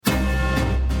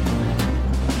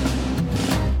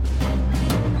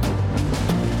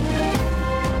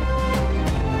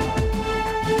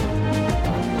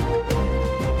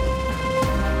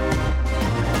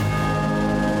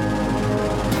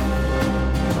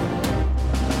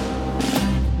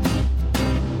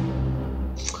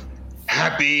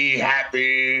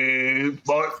Happy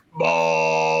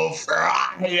Football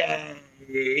Friday.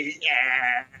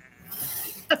 Yeah.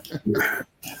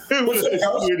 What's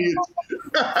up,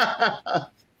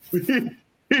 we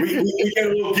get a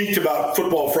little geeked about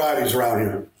Football Fridays around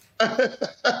here.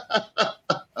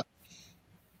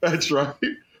 That's right.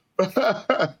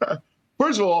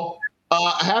 First of all,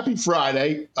 happy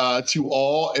Friday to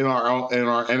all in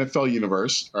our NFL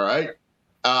universe. All right.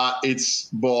 It's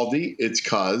Baldy, it's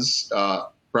Cuz,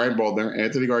 Brian Baldner,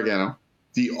 Anthony Gargano,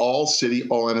 the All City,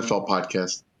 All NFL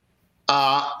podcast.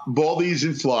 Baldy's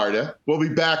in Florida. We'll be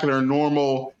back in our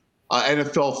normal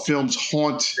NFL Films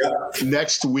haunt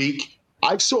next week.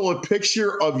 I saw a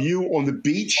picture of you on the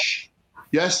beach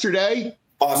yesterday.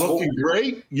 Possible. Looking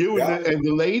great. You and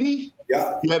the lady.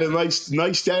 Yeah. You had a nice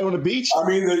day on the beach. I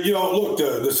mean, look,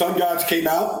 the sun gods came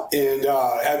out and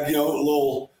had, a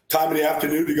little time in the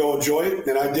afternoon to go enjoy it.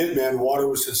 And I did, man. The water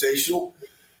was sensational.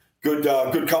 Good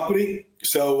company.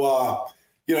 So,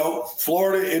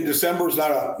 Florida in December is not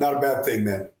a bad thing,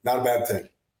 man. Not a bad thing.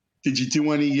 Did you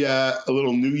do any a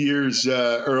little New Year's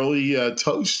early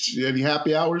toast? Any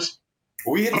happy hours?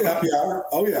 We hit the happy hour.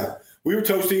 Oh, yeah. We were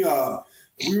toasting.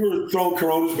 We were throwing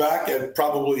Coronas back at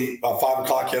probably 5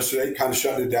 o'clock yesterday, kind of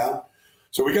shutting it down.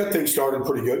 So we got things started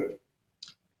pretty good.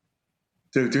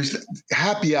 Dude, there's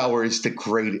happy hour is the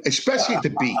greatest, especially at the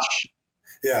beach.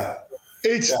 Yeah.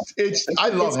 I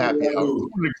love happy hour. One of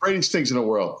the greatest things in the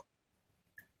world.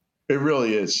 It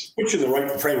really is. Puts you in the right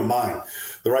frame of mind,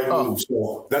 the right move.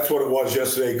 So that's what it was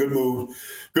yesterday. Good move,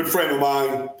 good frame of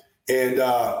mind. And,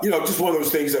 just one of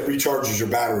those things that recharges your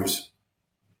batteries.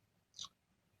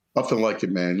 Nothing like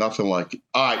it, man. Nothing like it.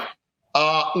 All right.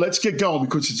 Let's get going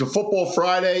because it's a football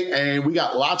Friday and we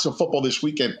got lots of football this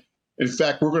weekend. In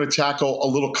fact, we're going to tackle a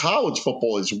little college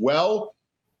football as well.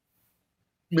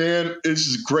 Man, this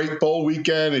is a great bowl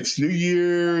weekend. It's New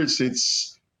Year's.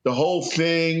 It's the whole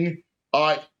thing. All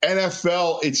right,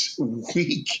 NFL, it's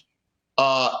week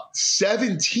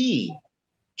 17.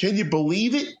 Can you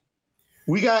believe it?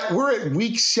 We're at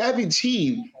week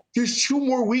 17. There's 2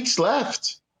 more weeks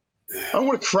left. I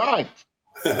want to cry.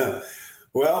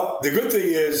 Well, the good thing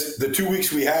is the 2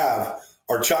 weeks we have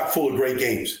are chock full of great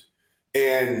games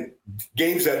and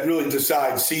games that really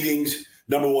decide seedings,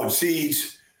 number one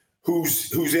seeds,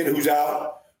 who's in, who's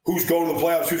out, who's going to the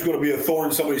playoffs, who's going to be a thorn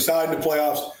in somebody's side in the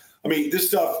playoffs. I mean, this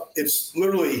stuff, it's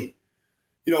literally,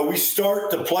 we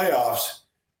start the playoffs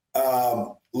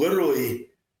literally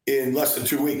in less than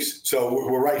 2 weeks. So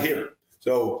we're right here.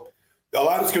 So a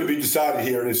lot is going to be decided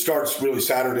here, and it starts really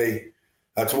Saturday,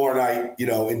 tomorrow night,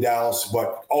 in Dallas,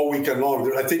 but all weekend long.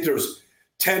 I think there's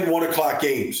 10 1 o'clock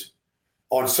games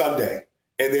on Sunday,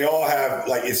 and they all have,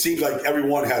 it seems like every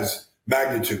one has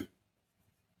magnitude.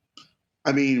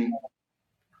 I mean,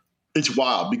 it's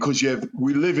wild because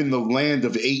we live in the land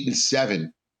of 8 and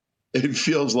 7. It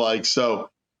feels like.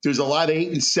 So there's a lot of 8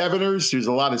 and 7ers. There's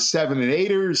a lot of 7 and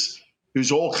 8ers.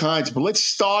 There's all kinds. But let's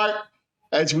start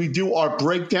as we do our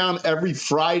breakdown every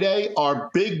Friday, our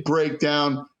big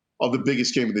breakdown of the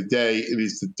biggest game of the day. It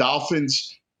is the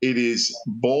Dolphins. It is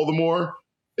Baltimore.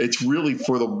 It's really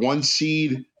for the 1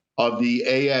 seed of the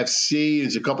AFC.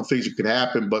 There's a couple things that could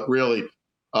happen, but really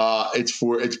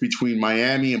it's between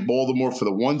Miami and Baltimore for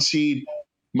the 1 seed.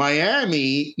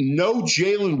 Miami, no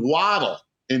Jaylan Waddle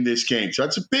in this game. So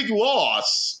that's a big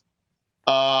loss.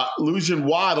 Losing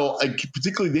Waddle,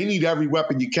 particularly they need every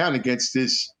weapon you can against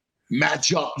this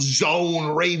matchup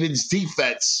zone Ravens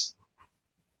defense.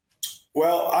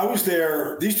 Well, I was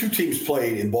there. These two teams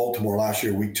played in Baltimore last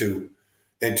year, week 2,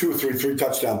 and 2 or 3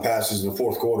 touchdown passes in the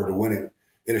fourth quarter to win it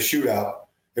in a shootout.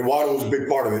 And Waddle was a big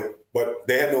part of it, but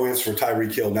they had no answer for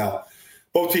Tyreek Hill. Now,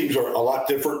 both teams are a lot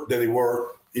different than they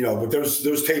were, but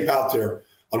there's tape out there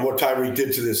on what Tyreek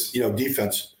did to this,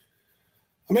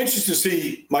 I'm anxious to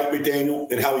see Mike McDaniel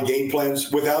and how he game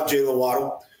plans without Jaylan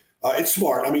Waddle. It's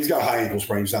smart. I mean, he's got a high ankle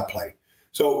sprain. He's not playing.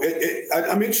 So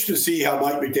I'm interested to see how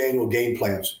Mike McDaniel game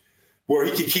plans, where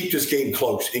he can keep this game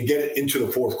close and get it into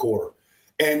the fourth quarter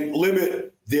and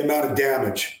limit the amount of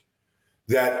damage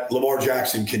that Lamar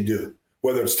Jackson can do,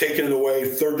 whether it's taking it away,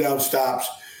 third down stops.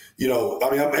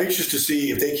 I'm anxious to see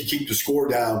if they can keep the score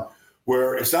down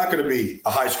where it's not going to be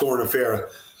a high-scoring affair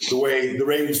the way the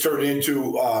Ravens turned it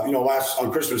into, last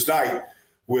on Christmas night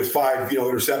with 5,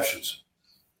 interceptions.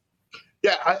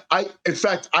 Yeah, in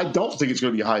fact, I don't think it's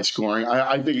going to be high scoring.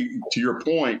 I think, to your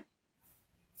point,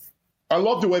 I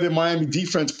love the way the Miami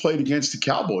defense played against the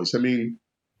Cowboys. I mean,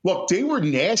 look, they were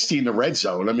nasty in the red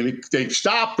zone. I mean, they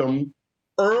stopped them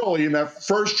early in that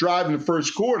first drive in the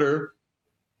first quarter.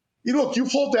 You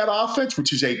hold that offense,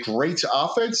 which is a great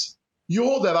offense. You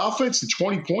hold that offense to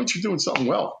 20 points, you're doing something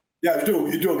well. Yeah,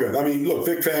 you're doing good. I mean, look,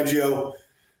 Vic Fangio,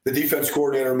 the defense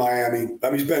coordinator in Miami,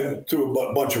 he's been through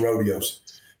a bunch of rodeos,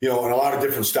 and a lot of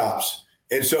different stops.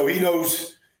 And so he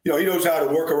knows how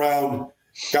to work around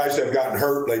guys that have gotten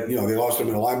hurt. Like, they lost them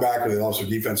in a linebacker, they lost their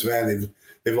defensive end,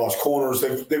 they've lost corners,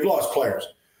 they've lost players.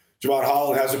 Javon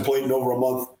Holland hasn't played in over a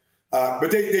month.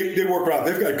 But they work around.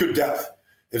 They've got good depth.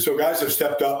 And so guys have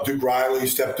stepped up. Duke Riley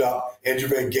stepped up. Andrew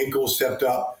Van Ginkel stepped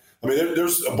up. I mean,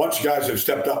 there's a bunch of guys that have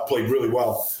stepped up, played really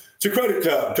well. It's a credit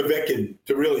to Vic and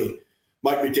to really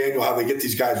Mike McDaniel, how they get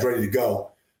these guys ready to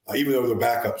go, even though they're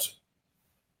backups.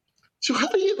 So how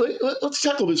do you – let's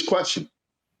tackle this question.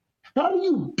 How do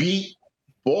you beat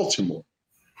Baltimore?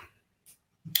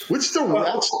 What's the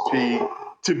recipe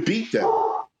to beat them?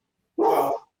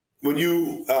 Well, when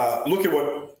you look at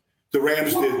what the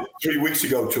Rams did 3 weeks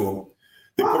ago to them,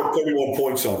 they put up 31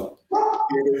 points on them.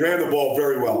 They ran the ball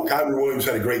very well. Kyler Williams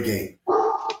had a great game.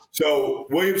 So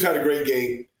Williams had a great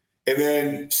game, and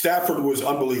then Stafford was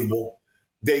unbelievable.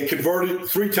 They converted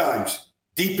 3 times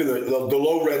deep in the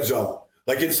low red zone,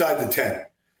 like inside the 10.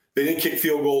 They didn't kick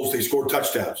field goals. They scored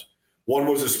touchdowns. One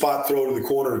was a spot throw to the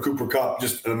corner to Cooper Kupp,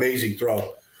 just an amazing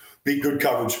throw. Beat good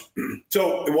coverage.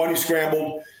 So the one he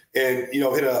scrambled and,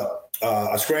 hit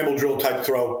a scramble drill type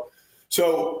throw.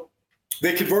 So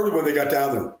they converted when they got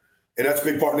down there. And that's a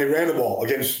big part. And they ran the ball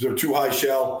against their too high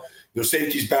shell, their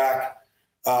safety's back.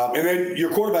 And then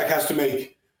your quarterback has to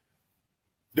make,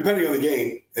 depending on the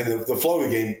game and the flow of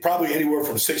the game, probably anywhere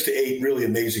from 6 to 8 really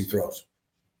amazing throws.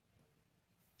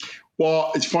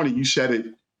 Well, it's funny. You said it.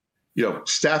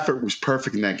 Stafford was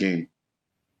perfect in that game.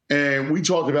 And we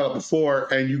talked about it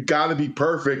before, and you got to be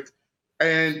perfect.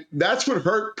 And that's what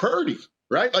hurt Purdy,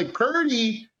 right? Like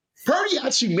Purdy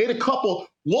actually made a couple,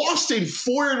 lost in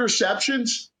 4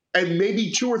 interceptions and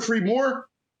maybe 2 or 3 more.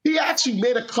 He actually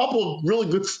made a couple of really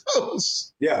good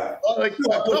throws. Yeah. Like a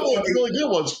couple of really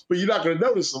good ones, but you're not going to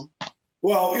notice them.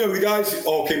 Well, the guys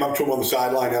all came up to him on the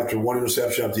sideline after one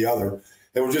interception after the other,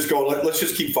 and we're just going, let's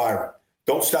just keep firing.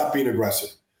 Don't stop being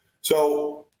aggressive.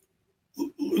 So,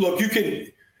 look,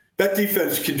 that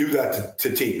defense can do that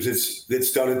to teams.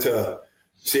 It's done it to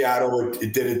Seattle.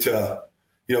 It did it to,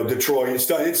 Detroit.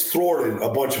 It's thwarted a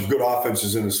bunch of good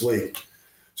offenses in this league.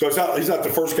 So he's not the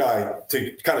first guy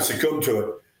to kind of succumb to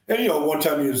it. And, one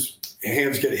time his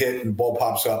hands get hit and the ball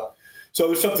pops up. So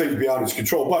there's something beyond his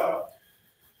control. But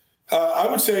I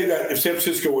would say that if San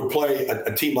Francisco would play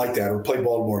a team like that or play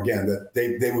Baltimore again, that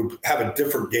they would have a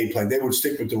different game plan. They would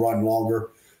stick with the run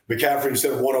longer. McCaffrey,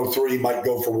 instead of 103, might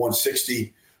go for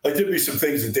 160. Like, there'd be some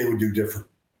things that they would do different.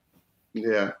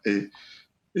 Yeah.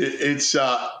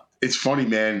 It's funny,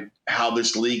 man, how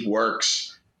this league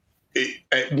works.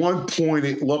 At one point,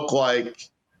 it looked like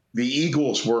the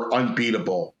Eagles were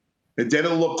unbeatable. And then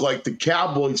it looked like the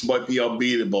Cowboys might be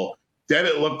unbeatable. Then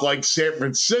it looked like San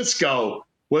Francisco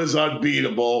was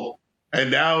unbeatable.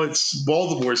 And now it's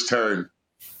Baltimore's turn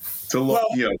to look,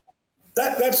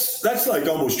 That's like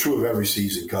almost true of every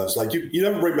season, because like you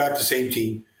never bring back the same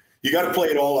team. You got to play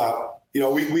it all out.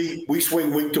 We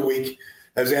swing week to week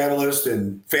as analysts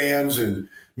and fans and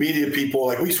media people.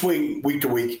 Like, we swing week to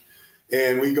week,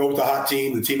 and we go with the hot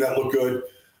team, the team that looked good.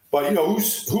 But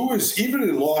who is even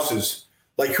in losses,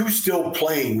 like, who's still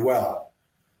playing well?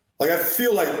 Like, I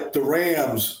feel like the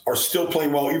Rams are still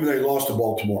playing well, even though they lost to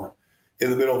Baltimore in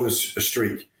the middle of this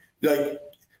streak. Like,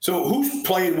 so who's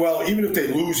playing well, even if they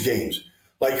lose games?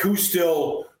 Like, who's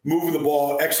still moving the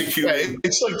ball, executing? Yeah,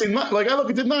 it's like I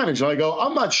look at the Niners and I go,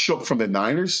 I'm not shook from the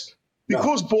Niners.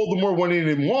 Because Baltimore went in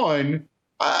and won,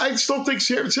 I still think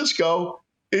San Francisco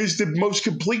is the most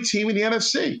complete team in the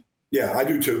NFC. Yeah, I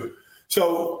do too.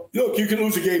 So, look, you can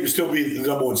lose a game and still be the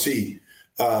number 1 seed,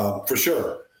 for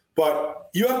sure. But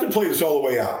you have to play this all the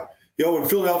way out. When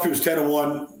Philadelphia was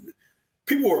 10-1,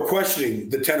 people were questioning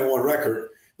the 10-1 record.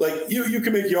 Like, you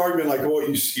can make the argument like, well,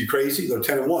 you crazy? They're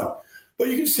 10-1. But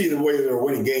you can see the way they're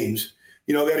winning games.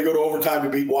 They had to go to overtime to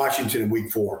beat Washington in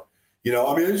week 4.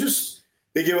 It's just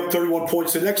they gave up 31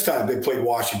 points the next time they played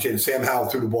Washington. Sam Howell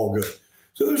threw the ball good.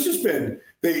 So there's just been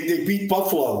they beat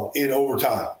Buffalo in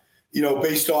overtime,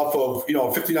 based off of, a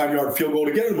 59-yard field goal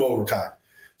to get them to overtime.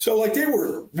 So, like, they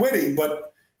were winning, but it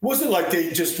wasn't like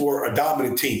they just were a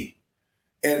dominant team.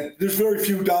 And there's very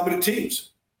few dominant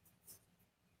teams.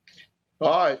 All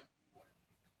right.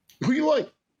 Who you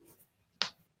like?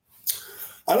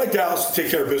 I like Dallas to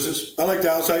take care of business. I like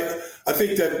Dallas. I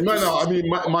think that. I mean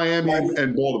Miami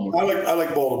and Baltimore. I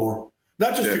like Baltimore,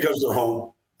 not just because they're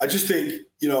home. I just think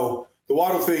the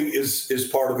Waddle thing is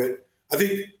part of it. I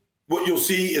think what you'll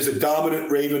see is a dominant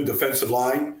Raven defensive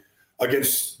line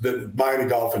against the Miami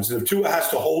Dolphins, and if Tua has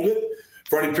to hold it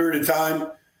for any period of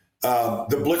time,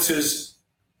 the blitzes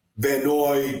Van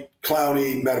Noy,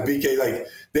 Clowney, Matabike, like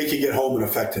they can get home and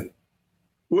affect him.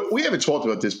 We haven't talked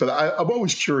about this, but I'm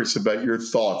always curious about your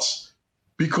thoughts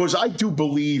because I do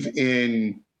believe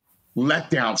in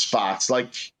letdown spots.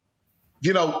 Like,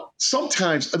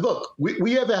 sometimes, look,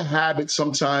 we have a habit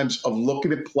sometimes of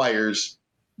looking at players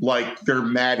like they're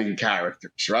Madden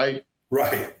characters, right?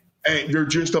 Right. And they're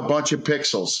just a bunch of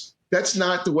pixels. That's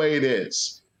not the way it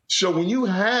is. So when you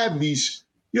have these,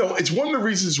 it's one of the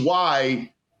reasons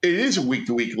why it is a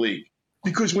week-to-week league.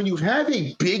 Because when you have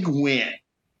a big win,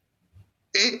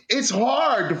 it's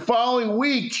hard the following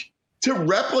week to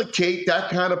replicate that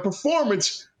kind of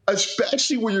performance,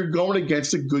 especially when you're going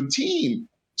against a good team.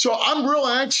 So I'm real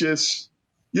anxious.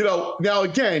 Now,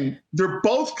 again, they're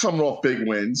both coming off big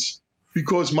wins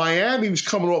because Miami was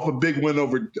coming off a big win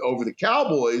over the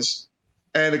Cowboys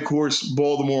and, of course,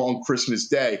 Baltimore on Christmas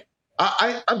Day.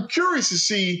 I'm curious to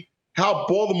see how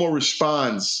Baltimore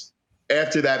responds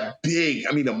after that big,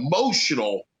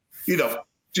 emotional,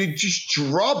 just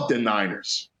drub the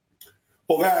Niners.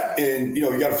 Well, that, and,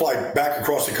 you got to fly back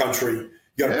across the country. You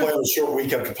got to play on a short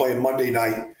week after playing Monday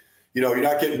night. You're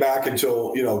not getting back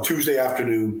until, Tuesday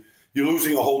afternoon. You're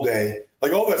losing a whole day.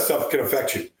 Like, all that stuff can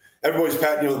affect you. Everybody's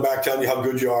patting you on the back, telling you how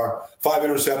good you are. 5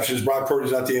 interceptions. Brock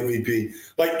Purdy's not the MVP.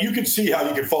 Like, you can see how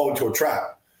you can fall into a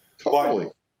trap. Totally.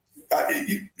 But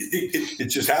it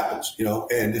just happens,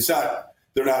 and it's not,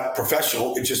 they're not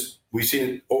professional. It's just, we've seen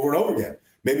it over and over again.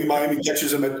 Maybe Miami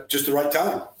catches them at just the right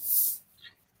time.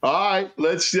 All right,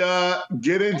 let's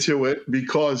get into it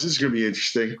because this is going to be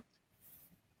interesting.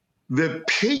 The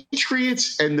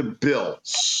Patriots and the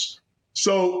Bills.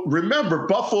 So remember,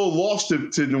 Buffalo lost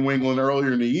to New England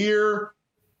earlier in the year.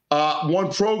 One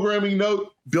programming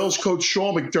note, Bills coach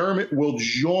Sean McDermott will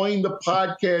join the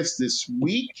podcast this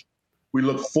week. We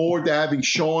look forward to having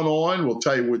Sean on. We'll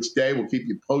tell you which day. We'll keep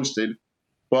you posted.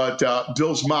 But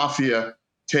Bills Mafia,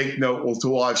 take note,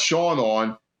 we'll have Sean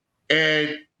on.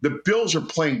 And the Bills are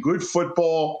playing good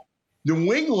football.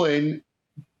 New England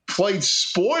played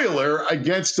spoiler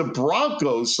against the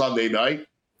Broncos Sunday night,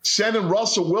 sending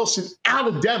Russell Wilson out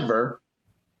of Denver.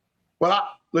 Well,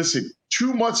 listen,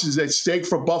 too much is at stake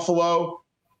for Buffalo.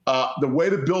 The way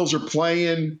the Bills are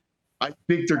playing, I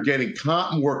think they're getting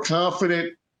more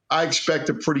confident. I expect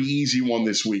a pretty easy one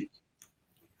this week.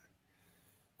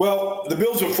 Well, the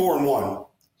Bills are 4-1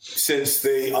 since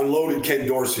they unloaded Ken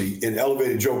Dorsey and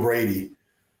elevated Joe Brady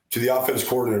to the offense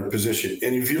coordinator position.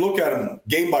 And if you look at them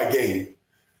game by game,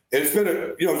 and it's been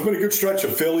a good stretch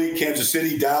of Philly, Kansas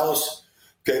City, Dallas.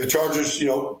 Okay, the Chargers,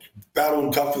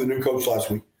 battling tough with the new coach last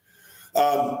week.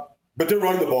 But they're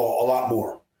running the ball a lot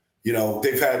more.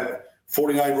 They've had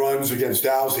 49 runs against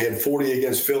Dallas. They had 40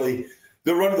 against Philly.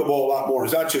 They're running the ball a lot more.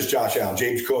 It's not just Josh Allen,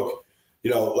 James Cook.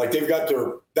 They've got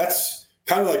that's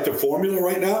kind of like the formula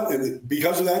right now. And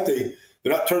because of that, they're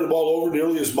not turning the ball over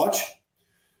nearly as much.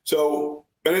 So,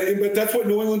 but that's what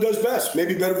New England does best,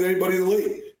 maybe better than anybody in the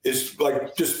league. It's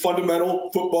like just fundamental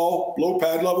football, low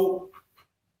pad level.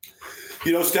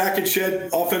 Stack and shed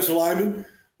offensive linemen.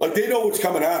 Like, they know what's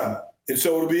coming at them. And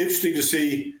so it'll be interesting to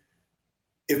see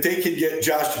if they can get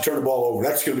Josh to turn the ball over.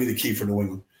 That's going to be the key for New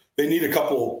England. They need to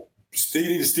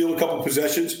steal a couple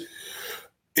possessions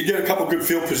and get a couple good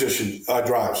field position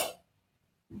drives.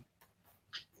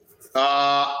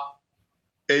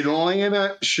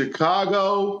 Atlanta,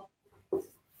 Chicago.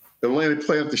 Atlanta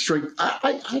playing up the strength.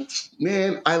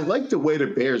 I like the way the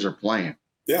Bears are playing.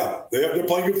 Yeah, they're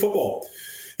playing good football.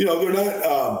 They're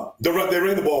not. They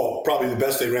ran the ball probably the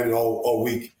best they ran it all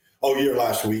year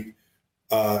last week.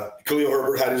 Khalil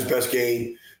Herbert had his best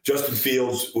game. Justin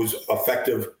Fields was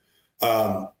effective.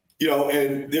 And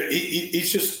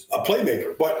he's just a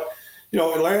playmaker. But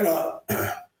Atlanta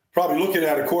probably looking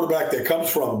at a quarterback that comes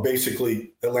from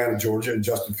basically Atlanta, Georgia, and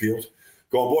Justin Fields,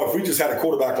 going, boy, if we just had a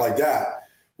quarterback like that,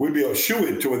 we'd be a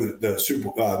shoo-in to win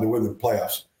to win the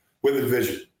playoffs, win the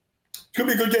division. It's going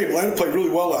to be a good game. Atlanta played really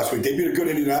well last week. They beat a good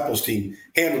Indianapolis team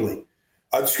handily.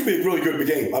 It's going to be a really good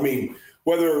game. I mean,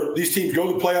 whether these teams go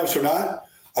to the playoffs or not,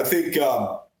 I think,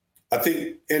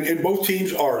 and both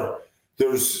teams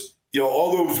there's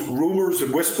all those rumors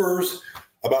and whispers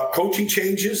about coaching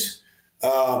changes.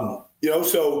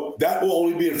 So that will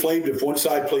only be inflamed if one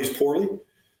side plays poorly.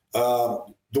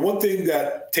 The one thing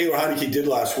that Taylor Heineke did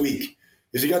last week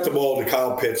is he got the ball to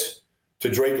Kyle Pitts, to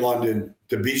Drake London,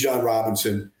 to Bijan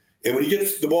Robinson. And when he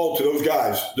gets the ball to those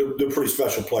guys, they're pretty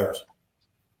special players.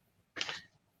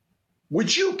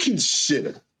 Would you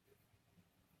consider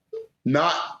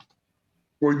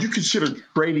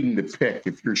trading the pick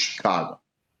if you're Chicago?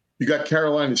 You got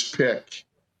Carolina's pick.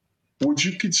 Would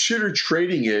you consider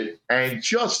trading it and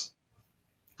just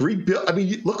rebuild. I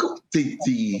mean, look at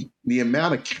the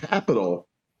amount of capital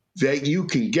that you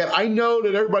can get. I know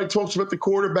that everybody talks about the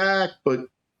quarterback, but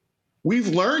we've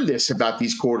learned this about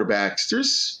these quarterbacks.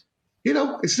 There's,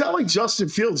 it's not like Justin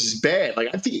Fields is bad. Like,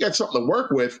 I think you got something to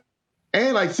work with.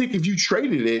 And I think if you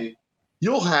traded it,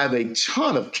 you'll have a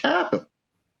ton of capital.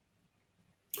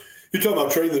 You're talking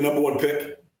about trading the number one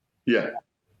pick? Yeah.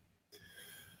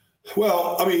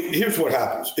 Well, I mean, here's what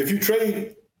happens. If you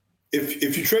trade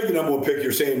the number one pick,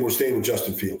 you're saying we're staying with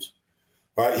Justin Fields.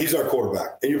 All right, he's our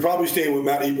quarterback. And you're probably staying with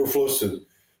Matt Eberflus and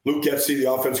Luke Getsy,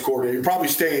 the offense coordinator. You're probably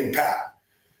staying pat.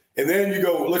 And then you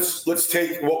go, let's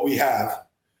take what we have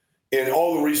and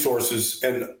all the resources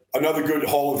and another good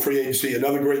haul in free agency,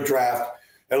 another great draft,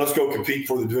 and let's go compete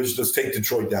for the division. Let's take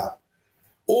Detroit down.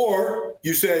 Or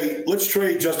you say, let's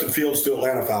trade Justin Fields to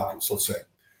Atlanta Falcons, let's say.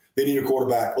 They need a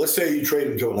quarterback. Let's say you trade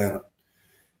him to Atlanta.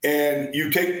 And you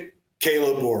take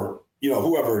Caleb or,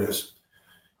 whoever it is,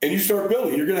 and you start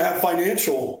building. You're going to have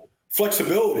financial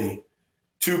flexibility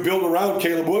to build around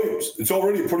Caleb Williams. It's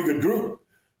already a pretty good group.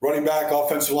 Running back,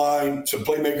 offensive line, some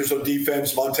playmakers on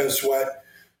defense, Montez Sweat,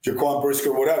 Jaquan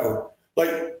Brisker, whatever.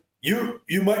 Like, you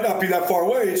might not be that far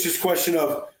away. It's just a question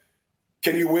of,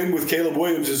 can you win with Caleb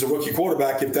Williams as a rookie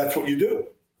quarterback if that's what you do?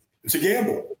 It's a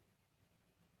gamble.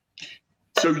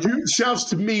 So it sounds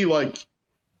to me like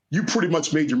you pretty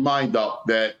much made your mind up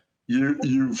that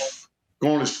you've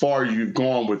gone as far as you've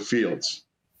gone with Fields.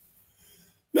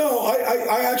 No,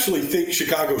 I actually think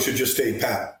Chicago should just stay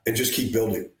pat and just keep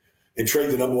building and trade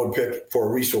the number one pick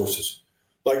for resources.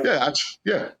 Like, okay.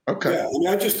 Yeah, I mean,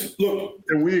 I just look.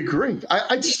 And we agree.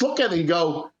 I just look at it and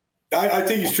go, I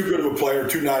think he's too good of a player,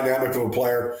 too dynamic of a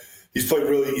player. He's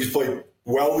played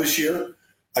well this year.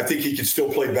 I think he can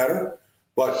still play better.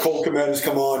 But Cole Kmet has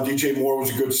come on. DJ Moore was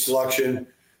a good selection.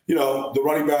 The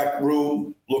running back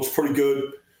room looks pretty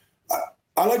good.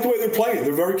 I like the way they're playing.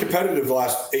 They're very competitive the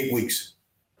last 8 weeks.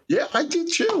 Yeah, I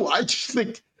did too. I just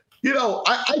think,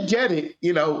 I get it.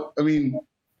 I mean,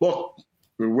 look,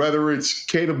 whether it's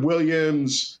Caleb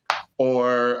Williams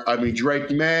or,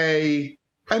 Drake May,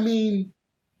 I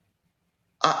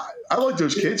like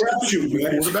those kids.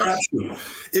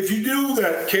 If you knew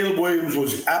that Caleb Williams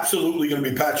was absolutely going to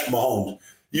be Patrick Mahomes,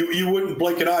 you wouldn't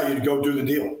blink an eye. You'd go do the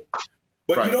deal.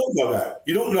 But right. You don't know that.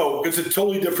 You don't know. It's a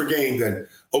totally different game than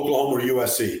Oklahoma or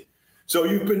USC. So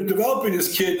you've been developing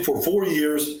this kid for 4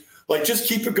 years. Like, just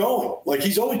keep it going. Like,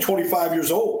 he's only 25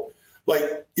 years old.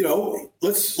 Like,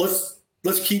 let's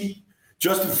keep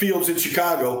Justin Fields in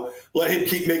Chicago. Let him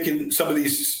keep making some of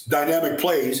these dynamic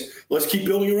plays. Let's keep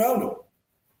building around him.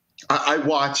 I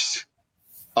watched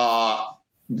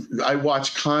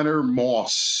Connor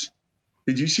Moss.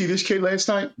 Did you see this kid last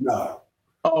night? No.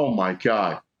 Oh my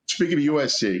God. Speaking of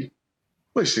USC,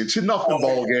 listen, it's a nothing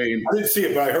bowl game. I didn't see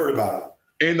it, but I heard about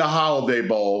it. In the Holiday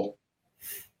Bowl.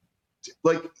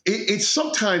 Like, it's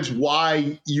sometimes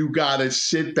why you got to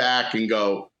sit back and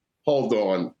go, hold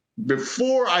on.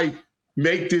 Before I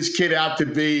make this kid out to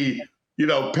be,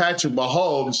 Patrick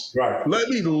Mahomes, right. Let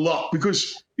me look.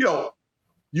 Because,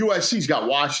 USC's got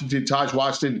Taj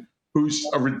Washington, who's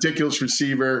a ridiculous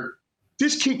receiver.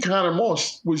 This kid, Connor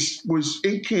Moss, was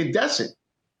incandescent.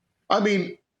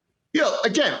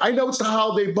 Again, I know it's the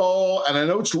Holiday Bowl, and I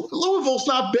know Louisville's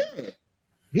not bad.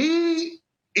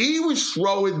 He was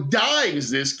throwing dimes,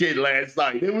 this kid, last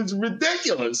night. It was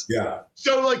ridiculous. Yeah.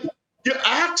 So, you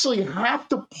actually have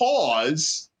to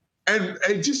pause and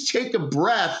just take a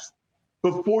breath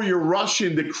before you're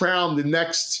rushing to crown the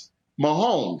next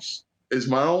Mahomes. It's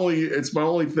my only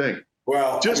thing.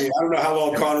 Well, I don't know how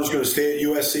long Connor's going to stay at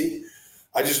USC.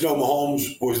 I just know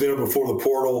Mahomes was there before the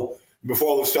portal, before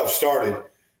all this stuff started,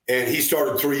 and he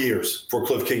started 3 years for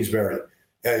Cliff Kingsbury,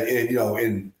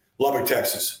 in Lubbock,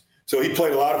 Texas. So he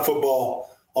played a lot of football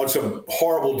on some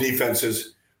horrible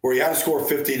defenses where he had to score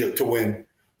 50 to win,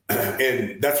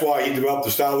 and that's why he developed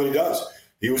the style that he does.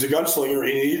 He was a gunslinger.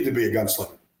 He needed to be a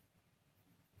gunslinger.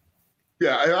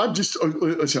 Yeah, I'm just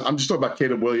talking about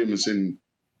Caleb Williams, and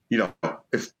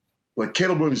if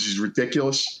Caleb Williams is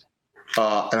ridiculous,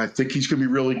 and I think he's going to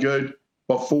be really good.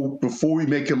 But before we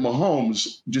make him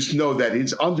Mahomes, just know that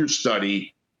his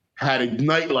understudy had a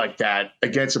night like that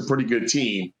against a pretty good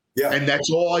team, and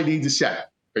that's all I need to say.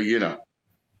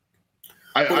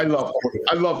 I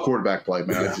love quarterback play,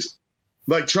 man. Yeah. I just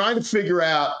trying to figure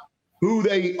out who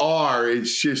they are.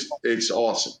 It's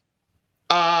awesome.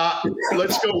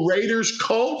 Let's go Raiders,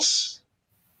 Colts.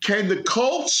 Can the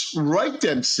Colts right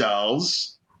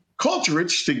themselves? Colts are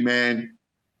interesting, man,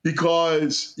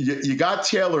 because you got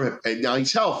Taylor, and now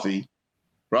he's healthy,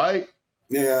 right?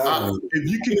 Yeah. If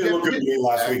you can, he didn't look good to me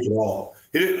last week at all.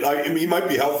 He didn't. He might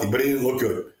be healthy, but he didn't look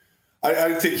good. I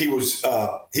didn't think he was.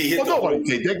 He hit. Well, nobody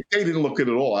did. They didn't look good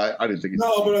at all. I didn't think.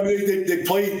 No, but I mean,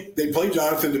 they played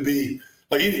Jonathan to be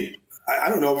like I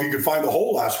don't know if you could find the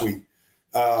hole last week.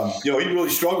 He really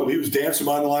struggled. He was dancing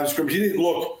behind the line of scrimmage. He didn't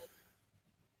look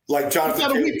like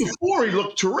Jonathan. A week before, he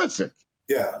looked terrific.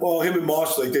 Yeah, well, him and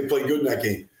Moss, they played good in that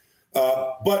game.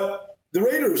 But the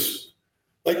Raiders,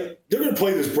 they're going to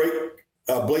play this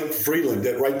Blake Freeland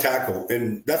at right tackle,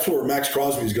 and that's where Max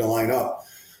Crosby is going to line up.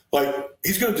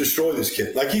 He's going to destroy this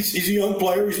kid. He's a young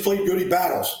player. He's played good. He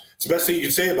battles. It's the best thing you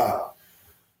can say about him.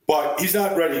 But he's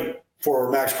not ready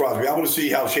for Max Crosby. I want to see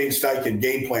how Shane Steichen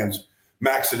game plans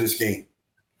Max in this game.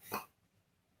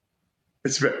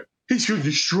 He's going to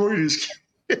destroy this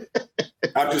kid.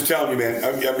 I'm just telling you, man.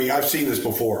 I mean, I've seen this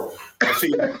before. I've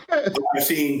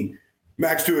seen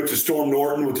Max do it to Storm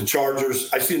Norton with the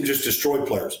Chargers. I've seen him just destroy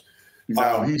players.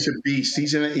 No, he's a beast.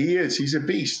 He's a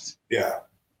beast. Yeah.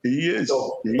 He is.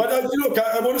 But look,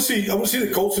 I want to see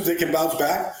the Colts if they can bounce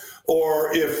back,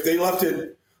 or if they left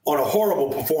it on a horrible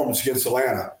performance against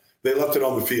Atlanta. They left it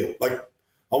on the field. I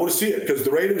want to see it because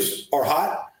the Raiders are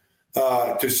hot.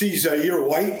 To see Zaire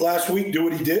White last week do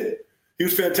what he did, he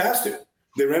was fantastic.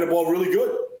 They ran the ball really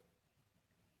good.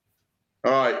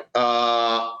 All right,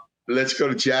 let's go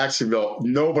to Jacksonville.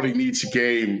 Nobody needs a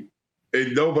game,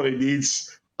 and nobody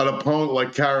needs an opponent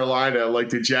like Carolina, like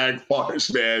the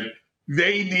Jaguars, man.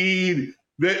 They need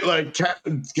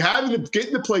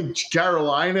getting to play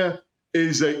Carolina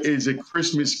is a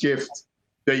Christmas gift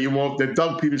that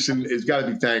Doug Peterson has got to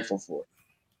be thankful for.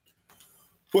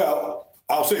 Well,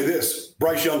 I'll say this: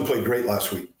 Bryce Young played great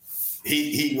last week.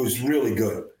 He was really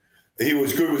good. He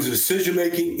was good with his decision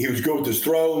making. He was good with his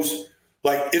throws.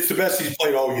 It's the best he's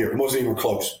played all year. It wasn't even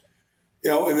close.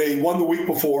 And they won the week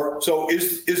before. So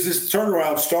is this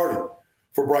turnaround starting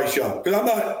for Bryce Young? Because I'm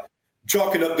not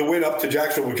chalking up the win up to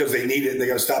Jacksonville because they need it and they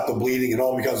got to stop the bleeding and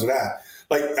all because of that.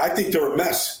 I think they're a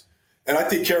mess. And I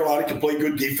think Carolina can play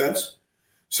good defense.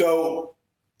 So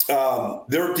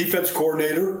their defense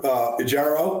coordinator,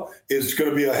 Ijaro, is going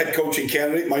to be a head coaching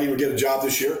candidate, might even get a job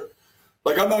this year.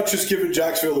 I'm not just giving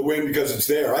Jacksonville the win because it's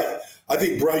there. I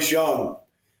think Bryce Young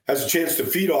has a chance to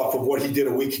feed off of what he did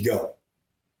a week ago.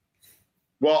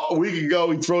 Well, a week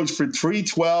ago, he throws for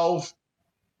 312.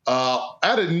 Out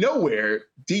of nowhere,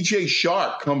 DJ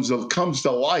Shark comes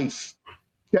to life.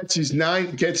 What did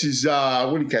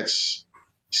he catch?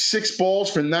 6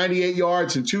 balls for 98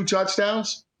 yards and 2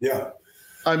 touchdowns? Yeah.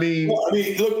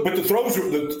 Look, but the throws,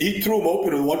 he threw them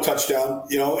open in 1 touchdown,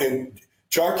 and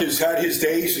Shark has had his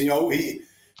days. He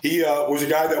was a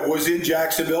guy that was in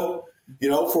Jacksonville,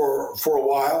 for a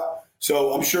while.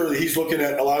 So I'm sure that he's looking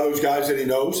at a lot of those guys that he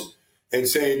knows and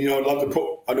saying, I'd love to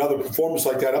put another performance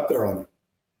like that up there on him.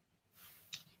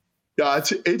 Yeah,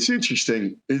 it's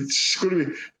interesting.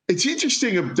 It's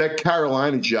interesting of that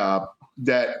Carolina job,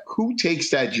 that who takes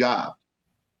that job,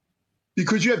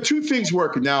 because you have 2 things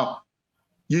working now.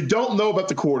 You don't know about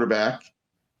the quarterback,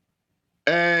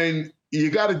 and you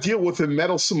got to deal with a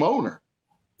meddlesome owner.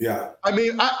 Yeah.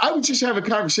 I would just have a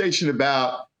conversation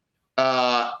about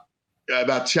Tepper,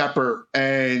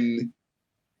 and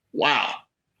wow,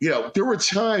 there were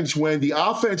times when the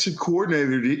offensive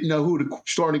coordinator didn't know who the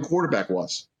starting quarterback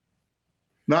was.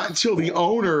 Not until the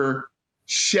owner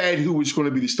said who was going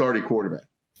to be the starting quarterback.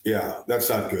 Yeah, that's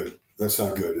not good. That's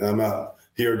not good. And I'm not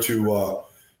here to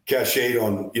cast shade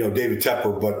on David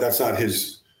Tepper, but that's not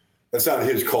his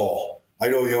call. I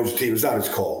know he owns the team. It's not his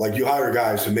call. You hire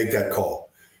guys to make that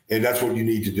call, and that's what you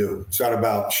need to do. It's not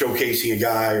about showcasing a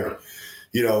guy or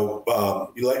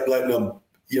letting them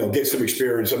get some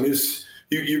experience.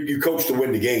 You coach to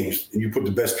win the games, and you put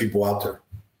the best people out there.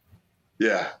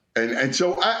 Yeah, and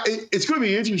so it's going to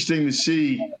be interesting to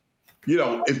see.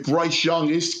 If Bryce Young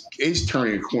is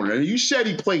turning a corner. And you said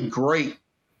he played great.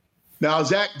 Now, is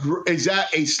that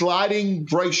a sliding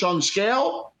Bryce Young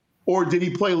scale, or did he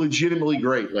play legitimately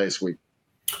great last week?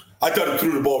 I thought he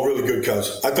threw the ball really good,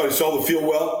 Cuz. I thought he saw the field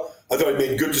well. I thought he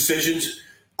made good decisions.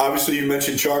 Obviously, you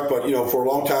mentioned Shark, but, for a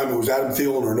long time it was Adam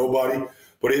Thielen or nobody.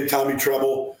 But he had Tommy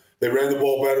Treble. They ran the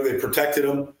ball better. They protected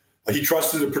him. He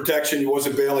trusted the protection. He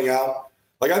wasn't bailing out.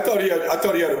 I thought he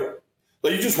had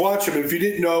you just watch him. If you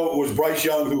didn't know it was Bryce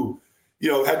Young who,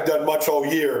 hadn't done much all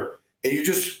year, and you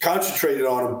just concentrated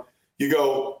on him, you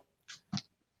go,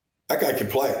 that guy can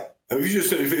play. If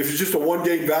it's just a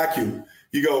 1-game vacuum,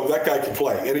 you go, that guy can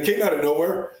play. And it came out of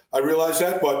nowhere. I realized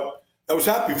that, but I was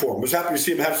happy for him. I was happy to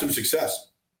see him have some success.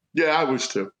 Yeah, I was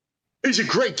too. He's a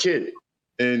great kid.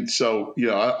 And so,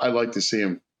 I like to see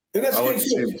him. And that's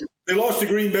they lost to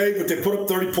Green Bay, but they put up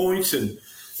 30 points. And,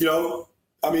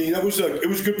 it was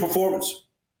a good performance.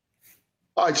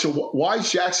 All right, so why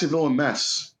is Jacksonville a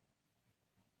mess?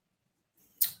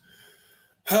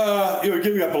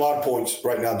 Giving up a lot of points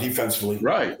right now defensively.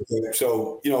 Right. Okay?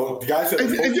 So, the guys that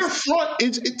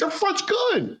and their front's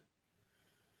good.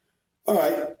 All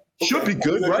right. Should be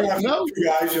good, right? No. Two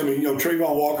guys,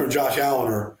 Trayvon Walker and Josh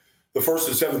Allen are the first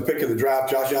and seventh pick in the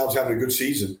draft. Josh Allen's having a good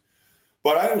season.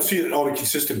 But I don't see it on a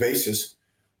consistent basis.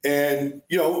 And,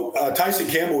 Tyson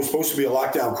Campbell was supposed to be a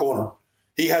lockdown corner.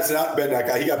 He has not been that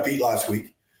guy. He got beat last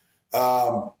week.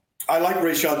 I like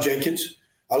Rayshon Jenkins.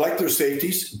 I like their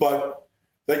safeties, but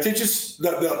they just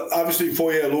obviously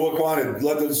Foye Oluokun had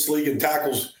led this league in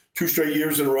tackles 2 straight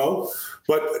years in a row,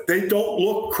 but they don't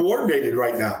look coordinated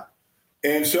right now.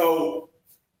 And so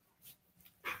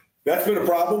that's been a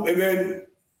problem. And then,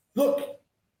 look,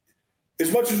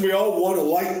 as much as we all want to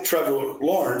like Trevor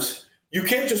Lawrence, you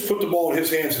can't just put the ball in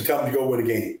his hands and tell him to go win a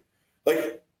game.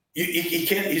 Like, he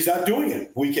can't. He's not doing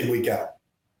it week in, week out.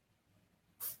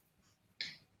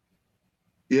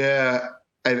 Yeah.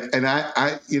 And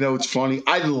I, it's funny.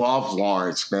 I love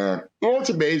Lawrence, man. It's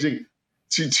amazing.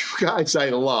 Two guys I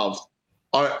love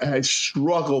have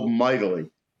struggled mightily.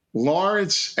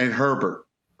 Lawrence and Herbert,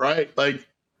 right? Like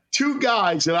 2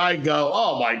 guys that I go,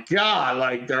 oh my God,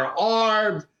 like they're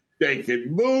armed, they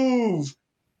can move.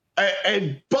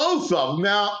 And both of them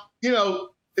now,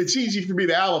 it's easy for me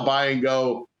to alibi and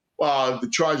go, well, the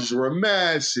Chargers were a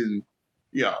mess. And,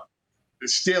 the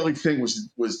Staley thing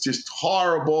was just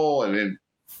horrible. And then,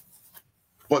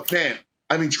 but man,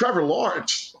 Trevor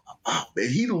Lawrence, oh, man,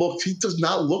 he does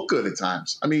not look good at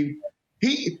times.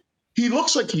 He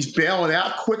looks like he's bailing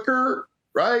out quicker,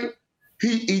 right?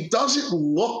 He doesn't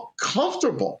look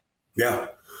comfortable. Yeah.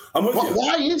 I'm with you.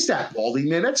 Why is that, Baldy,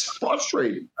 man? That's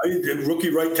frustrating. The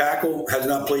rookie right tackle has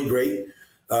not played great.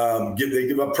 They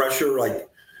give up pressure. Like,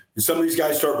 some of these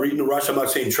guys start reading the rush. I'm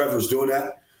not saying Trevor's doing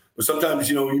that, but sometimes,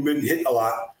 you've been hit a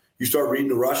lot. You start reading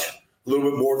the rush a little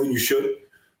bit more than you should.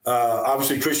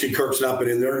 Obviously, Christian Kirk's not been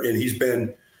in there, and he's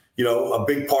been, a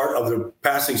big part of the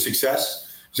passing success.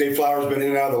 Zay Flowers been in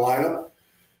and out of the lineup.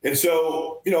 And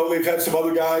so, they've had some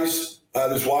other guys.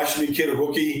 This Washington kid, a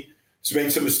rookie, has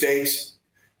made some mistakes.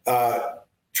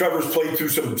 Trevor's played through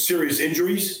some serious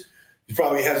injuries. He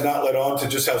probably has not led on to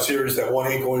just how serious that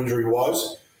one ankle injury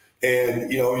was.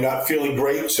 And, you're not feeling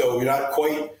great, so you're not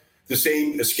quite the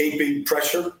same escaping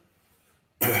pressure.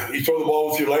 You throw the ball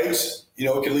with your legs,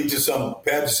 it can lead to some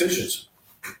bad decisions.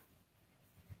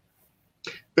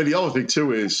 But the other thing,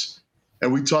 too, is,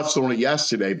 and we touched on it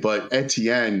yesterday, but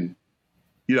Etienne,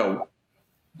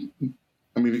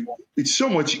 it's so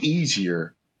much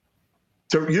easier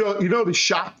to, the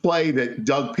shot play that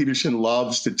Doug Peterson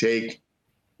loves to take,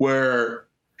 where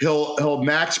he'll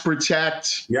max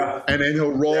protect, yeah, and then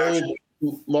he'll roll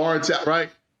Lawrence out, right?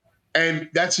 And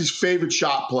that's his favorite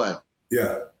shot play.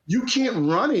 Yeah. You can't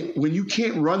run it when you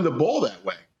can't run the ball that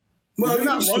way. Well, you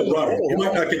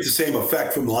might not get the same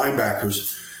effect from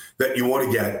linebackers that you want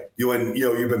to get.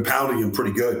 You've been pounding him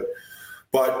pretty good.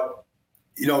 But,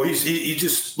 he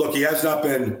has not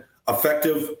been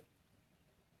effective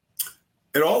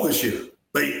at all this year.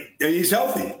 And he's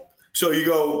healthy. So you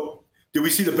go, did we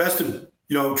see the best of,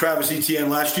 Travis Etienne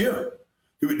last year?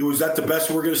 Was that the best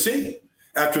we're going to see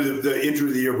after the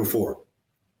injury the year before?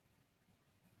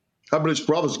 How about his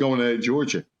brother's going to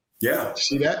Georgia? Yeah.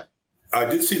 See that? I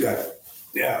did see that.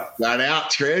 Yeah.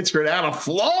 Transferred out of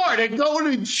Florida, going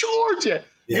to Georgia.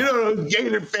 Yeah. Those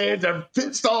Gator fans are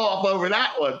pissed off over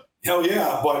that one. Hell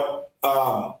yeah. But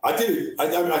I think I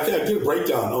did a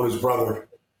breakdown on his brother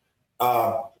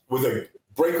with a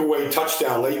breakaway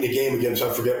touchdown late in the game against,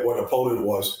 I forget what opponent it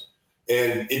was.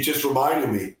 And it just reminded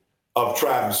me of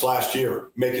Travis last year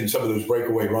making some of those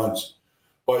breakaway runs.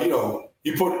 But,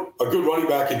 you put a good running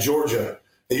back in Georgia,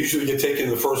 they usually get taken in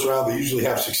the first round. They usually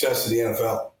have success in the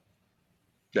NFL.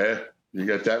 Yeah, you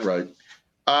got that right.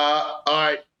 All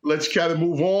right, let's kind of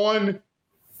move on.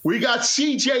 We got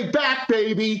CJ back,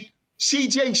 baby.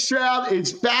 CJ Stroud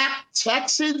is back.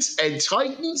 Texans and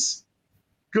Titans.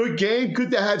 Good game.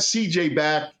 Good to have CJ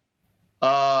back.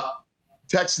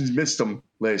 Texans missed him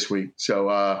last week.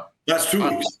 So that's 2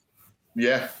 weeks.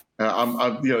 Yeah.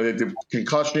 The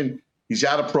concussion. He's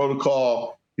out of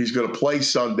protocol. He's going to play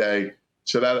Sunday.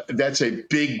 So that's a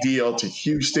big deal to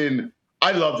Houston.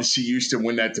 I'd love to see Houston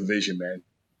win that division, man.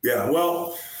 Yeah,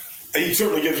 well, he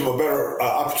certainly gives them a better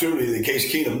opportunity than Case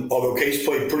Keenum, although Case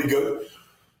played pretty good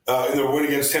in their win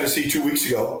against Tennessee 2 weeks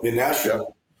ago in Nashville.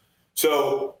 Yeah.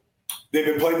 So they've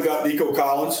been playing without Nico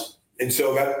Collins, and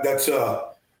so that's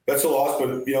a loss.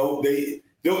 But, they'll be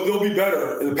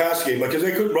better in the pass game because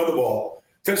they couldn't run the ball.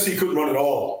 Tennessee couldn't run at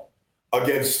all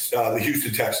against the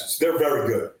Houston Texans. They're very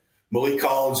good. Malik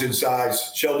Collins inside,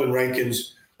 Sheldon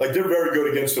Rankins. They're very good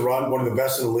against the run, one of the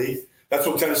best in the league. That's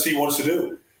what Tennessee wants to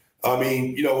do. I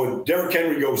mean, when Derrick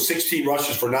Henry goes 16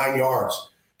 rushes for 9 yards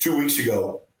 2 weeks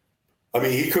ago, I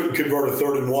mean, he couldn't convert a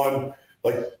 3rd and 1.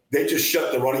 Like, they just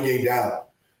shut the running game down.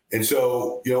 And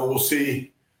so, we'll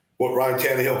see what Ryan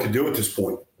Tannehill can do at this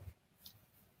point.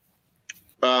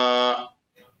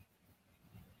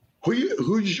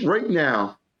 Who's right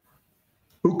now?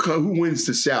 Who wins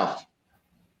the South?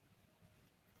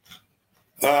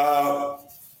 That's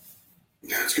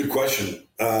a good question.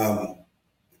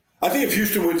 I think if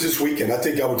Houston wins this weekend, I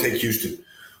think I would take Houston.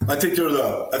 I think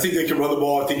they can run the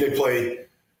ball. I think they play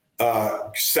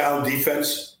sound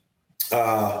defense.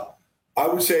 I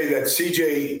would say that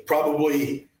CJ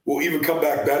probably will even come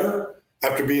back better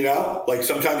after being out. Like,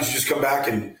 sometimes you just come back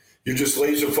and you're just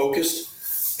laser focused.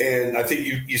 And I think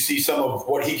you see some of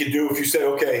what he can do if you say,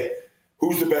 okay,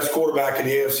 who's the best quarterback in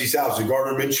the AFC South? Is it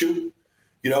Gardner Minshew?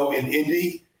 In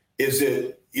Indy? Is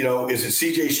it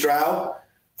CJ Stroud?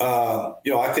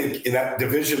 I think in that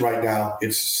division right now,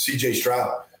 it's CJ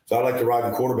Stroud. So I'd like to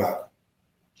ride the quarterback.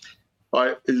 All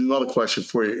right, here's another question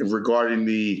for you regarding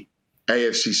the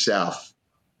AFC South.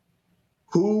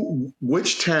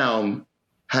 Which town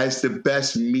has the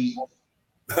best meat?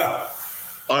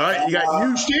 All right, you got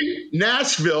Houston,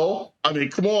 Nashville. I mean,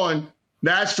 come on.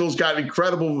 Nashville's got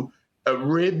incredible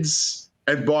ribs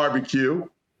and barbecue.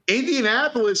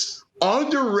 Indianapolis,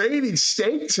 underrated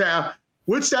steak town.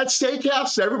 What's that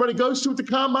steakhouse everybody goes to at the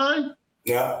Combine?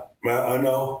 Yeah, I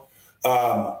know.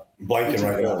 Blanking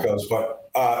right now, cuz. But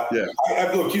yeah.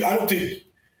 Look, I don't think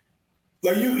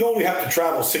you only have to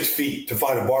travel 6 feet to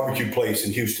find a barbecue place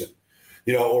in Houston,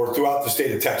 or throughout the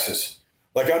state of Texas.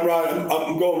 Like, I'm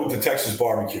going with the Texas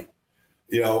barbecue,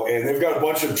 and they've got a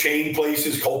bunch of chain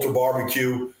places, Coulter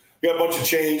Barbecue. They got a bunch of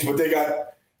chains, but they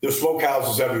got their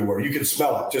smokehouses everywhere. You can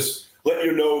smell it. Just let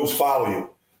your nose follow you.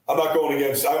 I'm not going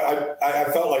against. I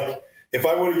felt like if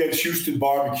I went against Houston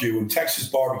barbecue and Texas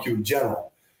barbecue in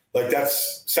general, like,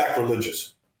 that's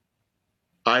sacrilegious.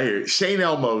 I hear you. St.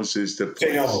 Elmo's is the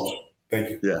place. St. Elmo's. Thank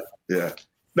you. Yeah.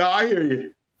 No, I hear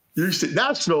you. Houston,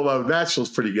 Nashville's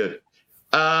pretty good.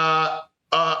 All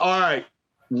right,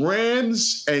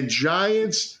 Rams and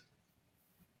Giants.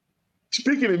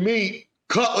 Speaking of meat,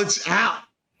 Cutlet's out,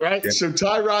 right? Yeah. So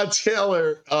Tyrod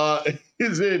Taylor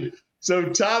is in. So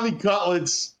Tommy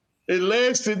Cutlets, it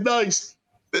lasted nice.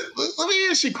 Let me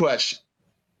ask you a question.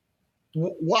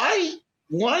 Why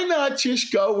not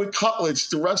just go with Cutlets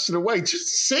the rest of the way?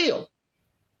 Just to see him.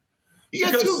 You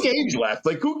got 2 games left.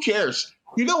 Like, who cares?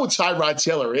 You know what Tyrod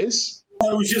Taylor is.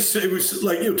 It was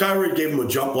like, Tyrod gave him a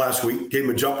jump last week, gave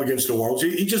him a jump against New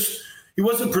Orleans. He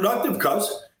wasn't productive,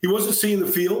 cuz. He wasn't seeing the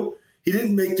field. He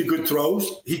didn't make the good throws.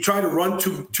 He tried to run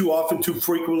too often, too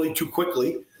frequently, too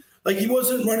quickly. Like, he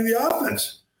wasn't running the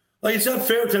offense. Like, it's not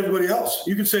fair to everybody else.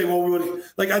 You could say, well,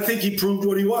 I think he proved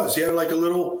what he was. He had a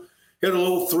little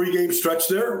 3-game stretch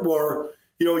there where,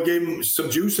 he gave him some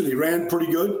juice and he ran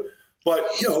pretty good. But,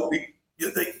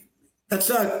 that's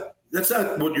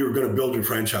not what you're going to build your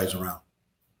franchise around.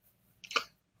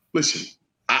 Listen,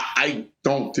 I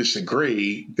don't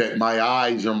disagree that my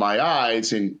eyes are my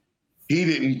eyes, and he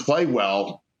didn't play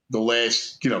well the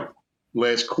last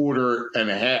quarter and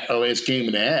a half, or last game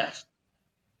and a half.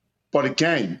 But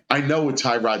again, I know what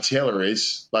Tyrod Taylor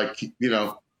is. Like,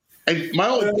 and my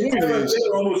only point is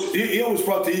he almost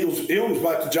brought the Eagles. He almost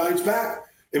brought the Giants back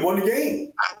and won the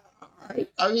game.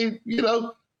 I mean,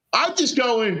 I'm just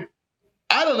going.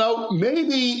 I don't know.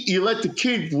 Maybe you let the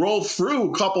kid roll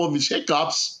through a couple of his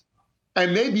hiccups,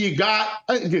 and maybe you got.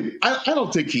 Again, I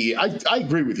don't think he. I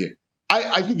agree with you.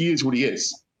 I think he is what he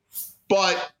is,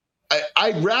 but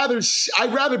I'd rather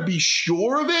be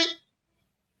sure of it,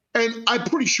 and I'm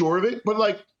pretty sure of it. But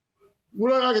like, what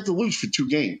do I get to lose for 2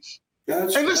 games? And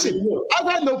listen, I've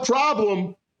had no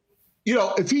problem.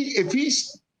 If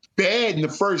he's bad in the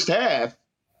first half,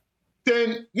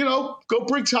 then, go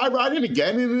bring Tyrod in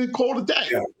again and then call it a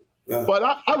day. Yeah. But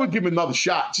I would give him another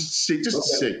shot just to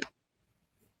see.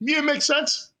 Yeah, it makes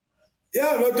sense? Yeah,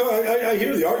 I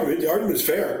hear the argument. The argument's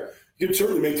fair. You can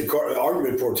certainly make the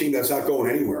argument for a team that's not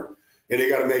going anywhere, and they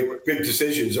got to make big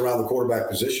decisions around the quarterback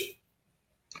position.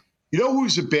 You know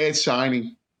who's a bad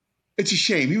signing? It's a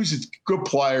shame. He was a good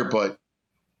player, but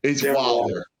it's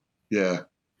Wilder. Yeah.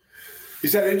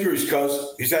 He's had injuries,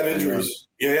 cuz. He's had injuries.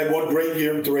 He had one great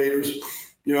year with the Raiders.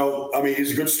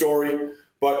 He's a good story.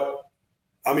 But,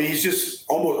 he's just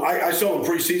almost – I saw him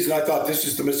preseason. I thought this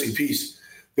is the missing piece.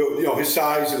 His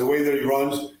size and the way that he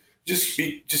runs,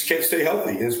 he just can't stay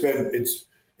healthy. And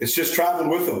it's just traveled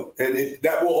with him. And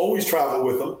that will always travel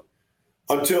with him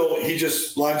until he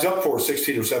just lines up for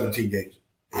 16 or 17 games.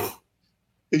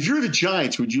 If you're the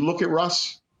Giants, would you look at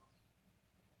Russ?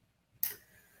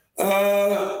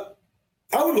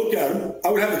 I would look at him. I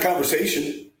would have the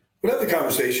conversation. I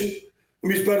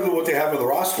mean, it's better than what they have on the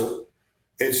roster.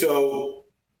 And so,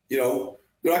 they're not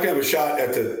going to have a shot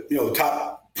at the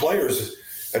top players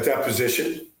at that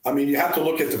position. I mean, you have to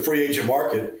look at the free agent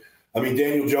market. I mean,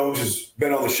 Daniel Jones has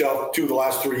been on the shelf 2 of the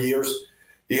last 3 years.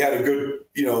 He had a good,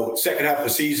 second half of the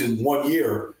season 1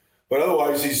 year, but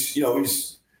otherwise he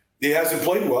hasn't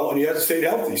played well and he hasn't stayed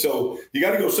healthy. So you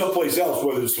got to go someplace else,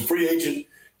 whether it's the free agent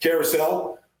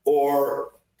carousel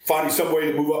or finding some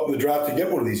way to move up in the draft to get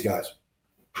one of these guys.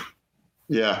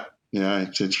 Yeah,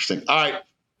 it's interesting. All right,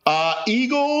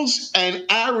 Eagles and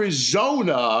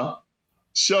Arizona.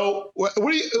 So,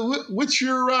 what's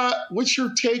your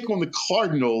take on the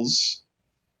Cardinals?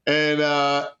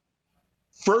 And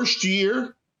first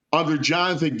year under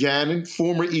Jonathan Gannon,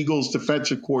 former Eagles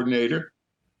defensive coordinator.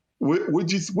 What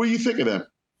do you think of them?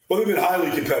 Well, they've been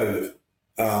highly competitive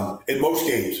in most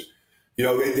games.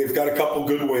 They've got a couple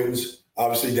good wins.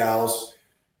 Obviously, Dallas.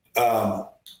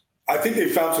 I think they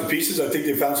found some pieces. I think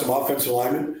they found some offensive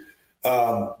linemen.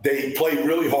 They played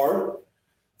really hard.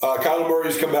 Kyler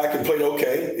Murray's come back and played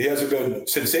okay. He hasn't been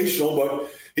sensational,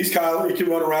 but he's Kyler. He can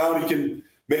run around. He can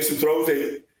make some throws.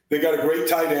 They got a great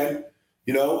tight end,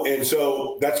 and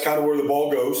so that's kind of where the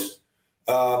ball goes.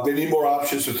 They need more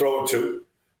options to throw it to.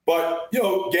 But,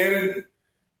 Gannon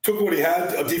took what he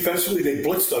had defensively. They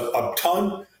blitzed a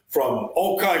ton from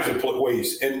all kinds of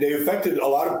ways, and they affected a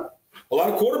lot of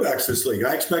quarterbacks this league.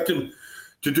 I expect him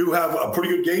to have a pretty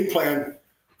good game plan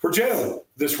for Jaylan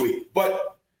this week.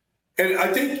 And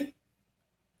I think,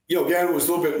 Gannon was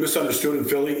a little bit misunderstood in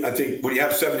Philly. I think when you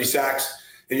have 70 sacks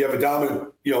and you have a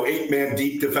dominant, 8-man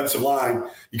deep defensive line,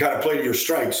 you got to play to your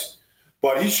strengths.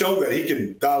 But he's shown that he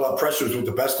can dial up pressures with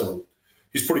the best of them.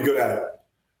 He's pretty good at it.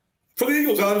 For the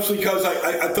Eagles, honestly, because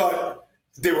I thought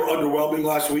they were underwhelming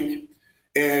last week.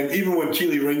 And even when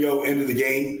Keely Ringo ended the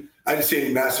game, I didn't see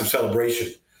any massive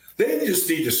celebration. They just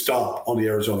need to stomp on the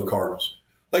Arizona Cardinals.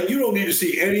 Like, you don't need to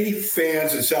see any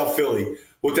fans in South Philly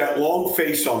with that long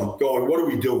face on them going, what are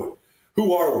we doing?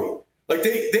 Who are we? Like,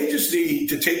 they just need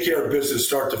to take care of business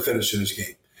start to finish in this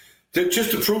game,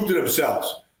 just to prove to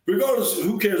themselves. Regardless,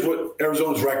 who cares what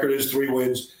Arizona's record is, 3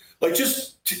 wins. Like,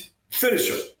 just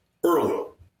finish it early.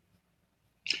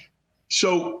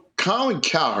 So Colin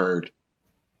Cowherd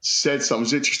said something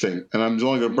was interesting, and I'm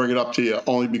only going to bring it up to you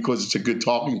only because it's a good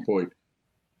talking point.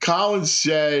 Colin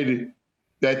said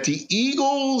that the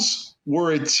Eagles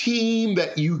were a team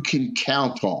that you can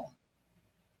count on,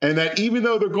 and that even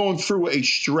though they're going through a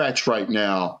stretch right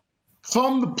now,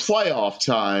 come the playoff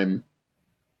time,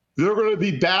 they're going to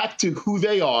be back to who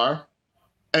they are,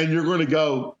 and you're going to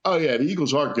go, oh, yeah, the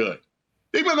Eagles are good.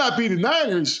 They might not be the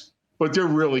Niners, but they're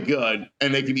really good,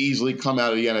 and they can easily come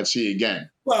out of the NFC again.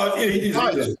 Well, he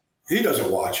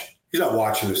doesn't watch. He's not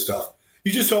watching this stuff.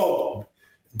 You just saw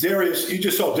Darius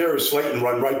Slayton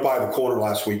run right by the corner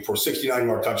last week for a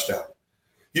 69-yard touchdown.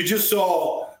 You just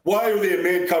saw why are they in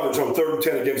man coverage on 3rd and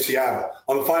 10 against Seattle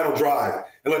on the final drive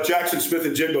and let Jackson Smith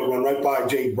and Jigbo run right by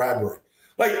James Bradbury.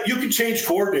 Like, you can change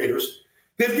coordinators.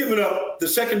 They've given up the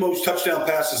second most touchdown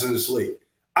passes in this league.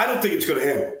 I don't think it's going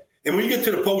to end. And when you get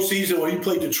to the postseason, when you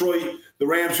play Detroit, the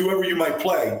Rams, whoever you might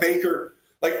play, Baker,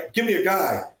 like, give me a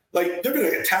guy. Like, they're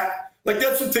going to attack. Like,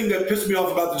 that's the thing that pissed me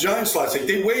off about the Giants last night.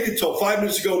 They waited till 5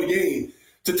 minutes to go in the game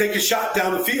to take a shot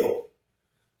down the field.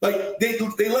 Like, they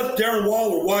left Darren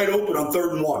Waller wide open on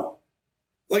 3rd and 1.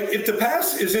 Like, if the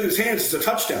pass is in his hands, it's a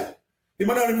touchdown. He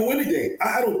might not even win the game.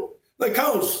 I don't – like,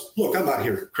 Collins – look, I'm not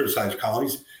here to criticize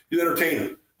Collins. He's an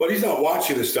entertainer. But he's not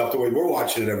watching this stuff the way we're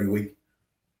watching it every week.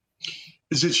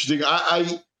 It's interesting.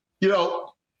 I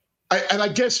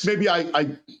guess maybe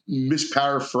I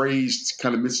misparaphrased,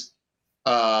 kind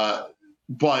of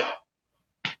but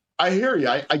I hear you.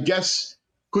 I guess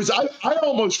because I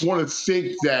almost want to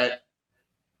think that,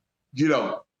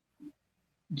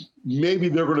 maybe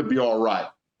they're going to be all right.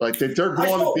 Like that they're going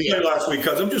to be. Last week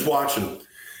because I'm just watching them,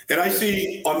 and I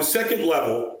see on the second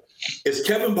level is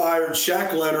Kevin Byard,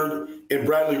 Shaq Leonard, and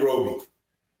Bradley Roby.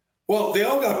 Well, they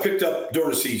all got picked up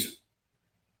during the season.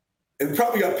 And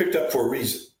probably got picked up for a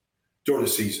reason during the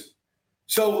season.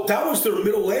 So that was their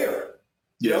middle layer.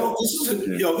 Yeah. This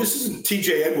isn't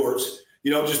TJ Edwards,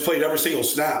 just played every single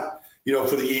snap,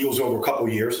 for the Eagles over a couple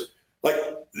of years. Like,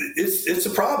 it's a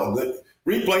problem. That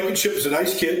Reed Blankenship is a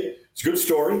nice kid. It's a good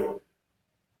story.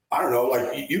 I don't know.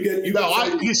 Like,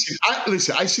 listen,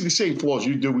 I see the same flaws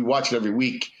you do. We watch it every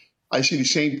week. I see the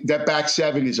same. That back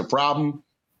seven is a problem.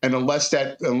 And unless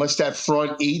that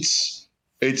front eats,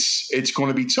 it's going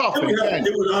to be tough. It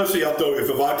would honestly help, though, if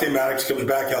Avonte Maddox comes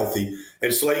back healthy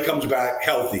and Slay comes back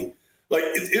healthy. Like,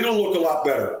 it'll look a lot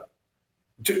better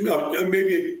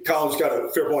maybe Colin's got a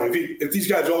fair point. If these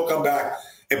guys all come back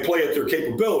and play at their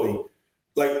capability,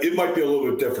 like it might be a little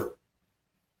bit different.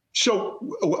 So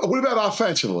what about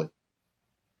offensively?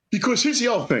 Because here's the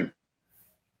other thing.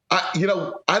 I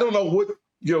don't know what,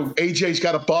 AJ's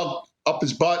got a bug up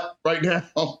his butt right now.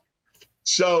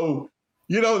 So,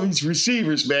 these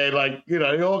receivers, man, like,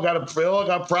 they all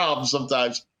got problems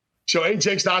sometimes. So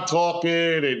AJ's not talking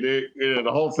and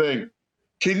the whole thing.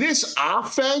 Can this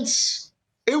offense,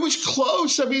 it was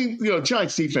close. I mean,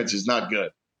 Giants defense is not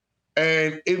good.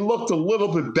 And it looked a little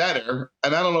bit better.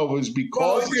 And I don't know if it was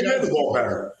because they had the ball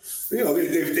better.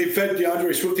 They fed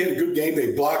DeAndre Swift. He had a good game.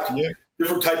 They blocked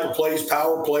different type of plays,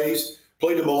 power plays,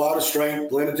 played them a lot of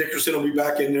strength. Landon Dickerson will be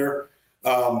back in there.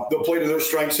 They'll play to their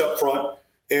strengths up front.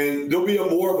 And they'll be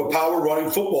more of a power running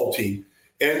football team.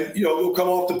 And, they'll come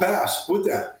off the pass with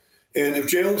that. And if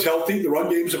Jalen's healthy, the run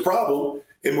game's a problem.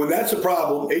 And when that's a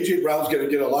problem, A.J. Brown's going to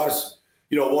get a lot of,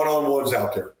 one-on-ones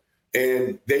out there.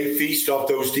 And they feast off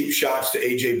those deep shots to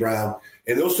A.J. Brown.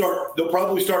 And they'll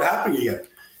probably start happening again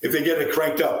if they get it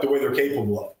cranked up the way they're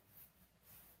capable of.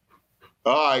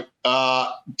 All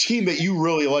right. Team that you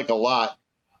really like a lot,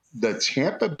 the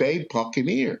Tampa Bay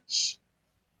Buccaneers.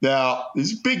 Now,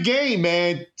 this is a big game,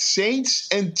 man. Saints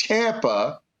and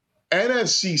Tampa,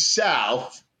 NFC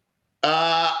South.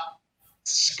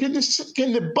 Can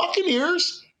the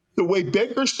Buccaneers, the way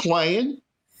Baker's playing,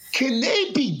 can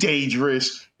they be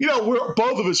dangerous?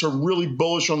 Both of us are really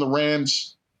bullish on the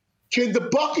Rams. Can the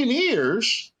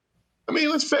Buccaneers,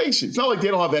 let's face it, it's not like they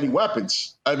don't have any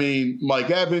weapons.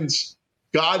 Mike Evans,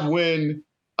 Godwin,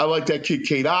 I like that kid,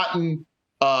 Kate Otten.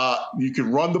 You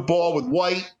can run the ball with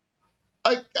White.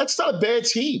 That's not a bad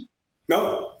team.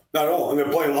 No, not at all. And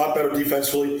they're playing a lot better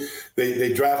defensively.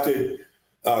 They drafted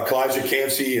Kalijah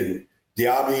Cansey and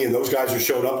Diaby, and those guys are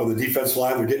showing up on the defense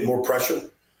line. They're getting more pressure.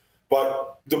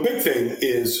 But the big thing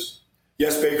is,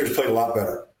 yes, Baker's played a lot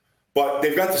better. But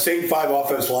they've got the same 5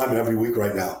 offensive linemen every week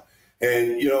right now.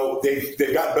 And,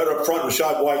 they've got better up front.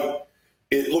 Rashad White,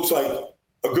 it looks like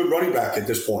a good running back at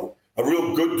this point, a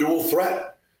real good dual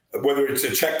threat, whether it's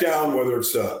a check down, whether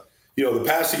it's the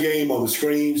passing game on the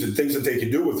screens and things that they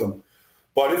can do with them.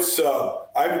 But it's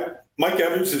Mike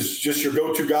Evans is just your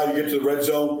go-to guy. You get to the red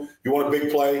zone, you want a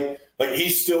big play. Like, he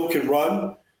still can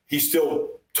run. He's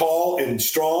still tall and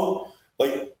strong.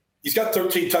 Like, he's got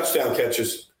 13 touchdown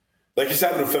catches. Like, he's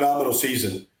having a phenomenal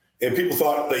season. And people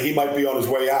thought that he might be on his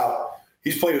way out.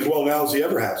 He's played as well now as he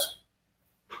ever has.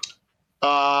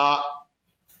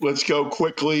 Let's go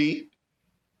quickly.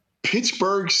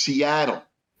 Pittsburgh, Seattle.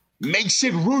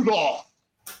 Mason Rudolph.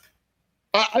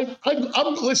 I'm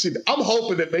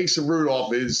hoping that Mason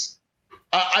Rudolph is.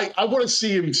 I want to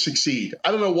see him succeed.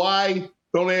 I don't know why.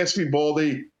 Don't ask me,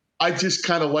 Baldy. I just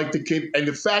kind of like the kid, and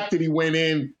the fact that he went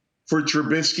in for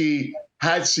Trubisky,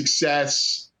 had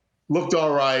success, looked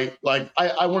all right. Like,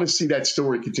 I want to see that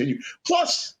story continue.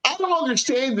 Plus, I don't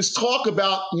understand this talk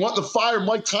about wanting to fire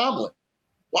Mike Tomlin.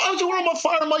 Why would you want to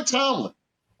fire Mike Tomlin?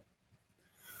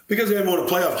 Because they haven't won a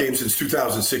playoff game since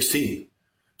 2016.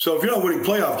 So if you're not winning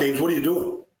playoff games, what are you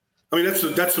doing?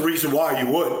 That's the reason why you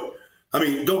would.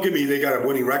 Don't give me they got a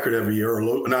winning record every year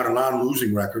or not a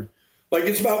non-losing record. Like,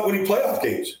 it's about winning playoff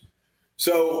games.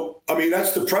 So,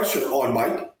 that's the pressure on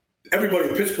Mike. Everybody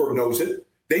in Pittsburgh knows it.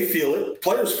 They feel it.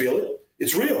 Players feel it.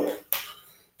 It's real.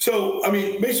 So,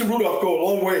 Mason Rudolph go a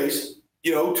long ways,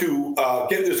 to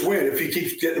get this win if he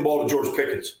keeps getting the ball to George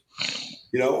Pickens.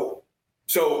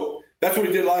 So that's what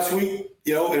he did last week,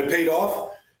 and it paid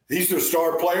off. He's their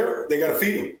star player. They got to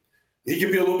feed him. He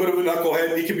can be a little bit of a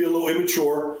knucklehead. He can be a little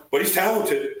immature, but he's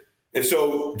talented. And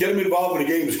so get him involved in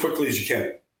the game as quickly as you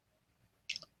can.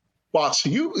 Wow, so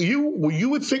you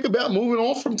would think about moving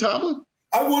off from Tomlin?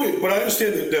 I wouldn't, but I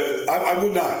understand that I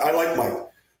would not. I like Mike.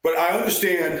 But I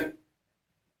understand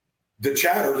the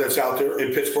chatter that's out there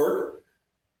in Pittsburgh.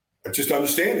 I just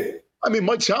understand it.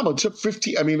 Mike Tomlin took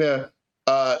 15. Bill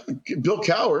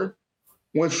Cowher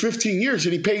went 15 years,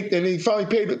 and he finally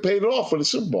paid it off with a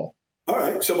Super Bowl. All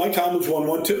right, so Mike Tomlin's won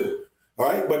one too. All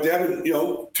right, but they haven't.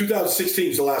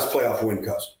 2016 is the last playoff win,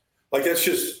 cuz. That's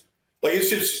just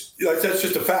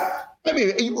a fact.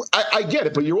 I get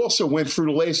it, but you also went through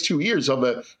the last 2 years of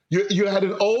you had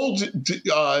an old,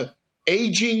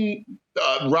 aging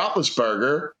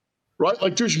Roethlisberger, right?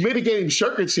 Like, there's mitigating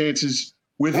circumstances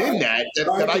within that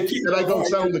I go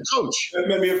down with the coach.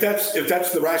 If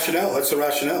that's the rationale, that's the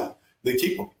rationale. They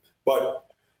keep him, but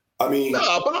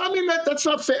that's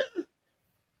not fair.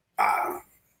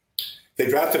 They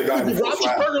drafted a guy. Did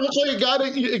Roethlisberger look like a guy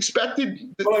that you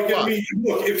expected? Look,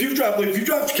 if you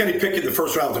draft Kenny Pickett in the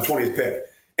first round, the 20th pick,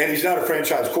 and he's not a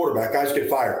franchise quarterback, guys get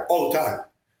fired all the time.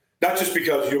 Not just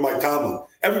because you're Mike Tomlin.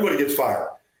 Everybody gets fired.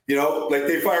 You know, like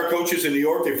they fire coaches in New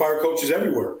York, they fire coaches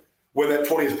everywhere when that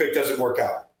 20th pick doesn't work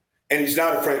out. And he's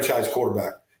not a franchise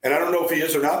quarterback. And I don't know if he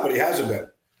is or not, but he hasn't been.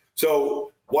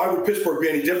 So why would Pittsburgh be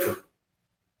any different?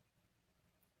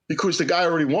 Because the guy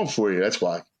already won for you. That's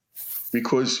why.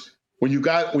 Because when you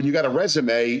got a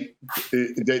resume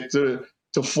that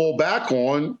to fall back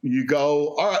on, you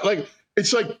go, all right. Like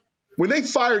it's like when they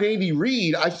fired Andy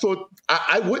Reid, I thought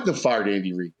I wouldn't have fired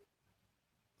Andy Reid.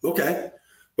 Okay,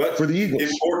 but for the Eagles,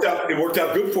 it worked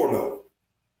out good for them though.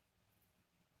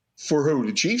 For who?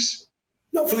 The Chiefs?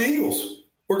 No, for the Eagles.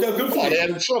 Worked out good for them. They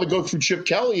had to go through Chip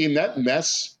Kelly in that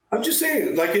mess. I'm just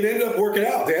saying, like it ended up working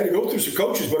out. They had to go through some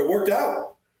coaches, but it worked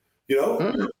out. You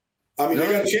know, I mean, they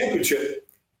got a championship.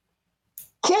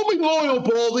 Call me loyal,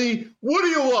 Baldy. What do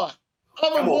you want?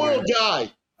 I'm a loyal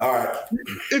guy. All right.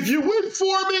 If you win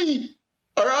for me,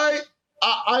 all right,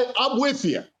 I'm with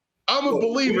you. I'm a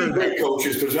believer. Great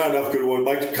coaches. There's not enough good ones.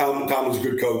 Mike Tomlin's a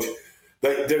good coach.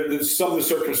 Like some of the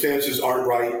circumstances aren't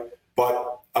right,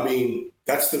 but I mean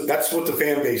that's what the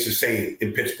fan base is saying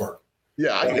in Pittsburgh.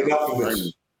 Yeah, like, enough of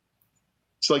this.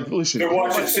 It's like, listen. They're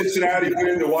watching Cincinnati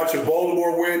win. They're watching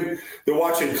Baltimore win. They're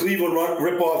watching Cleveland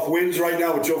rip off wins right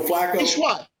now with Joe Flacco. Guess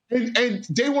what? And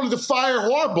they wanted to fire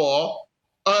Harbaugh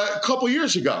a couple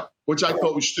years ago, which I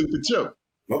thought was stupid too.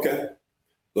 Okay.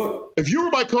 Look. If you were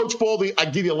my coach, Baldy,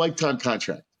 I'd give you a lifetime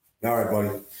contract. All right,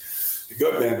 buddy.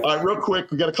 Good, man. All right, real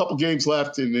quick. We got a couple games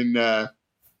left, and then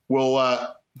we'll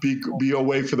be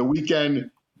away for the weekend.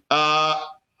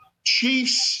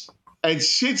 Chiefs and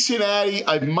Cincinnati,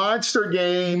 a monster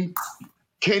game.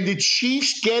 Can the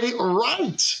Chiefs get it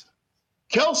right?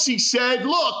 Kelsey said,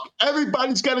 look,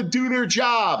 everybody's got to do their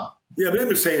job. Yeah, but they've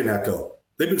been saying that, though.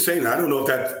 They've been saying that. I don't know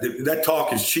if that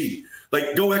talk is cheap.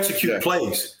 Like, go execute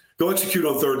plays. Go execute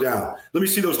on third down. Let me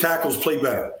see those tackles play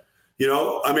better. You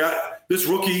know, I mean, this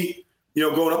rookie, you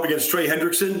know, going up against Trey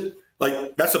Hendrickson,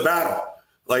 like, that's a battle.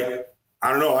 Like,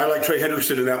 I don't know. I like Trey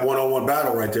Hendrickson in that one-on-one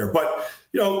battle right there. But,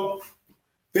 you know,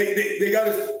 they got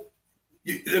to –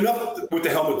 enough with the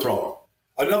helmet throwing.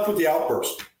 Enough with the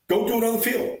outburst. Go do it on the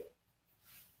field.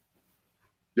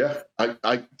 Yeah,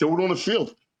 I do it on the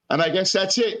field. And I guess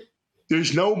that's it.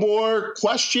 There's no more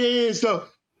questions, no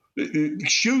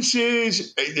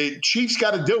excuses. The Chiefs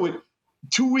got to do it.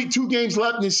 2 games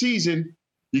left in the season.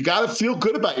 You got to feel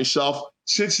good about yourself.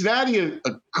 Cincinnati,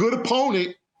 a good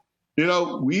opponent. You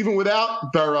know, even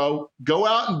without Burrow, go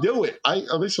out and do it.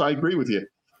 Listen, I agree with you.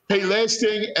 Hey, last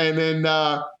thing, and then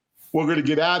we're going to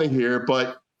get out of here.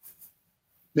 But,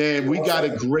 man, we got a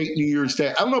great New Year's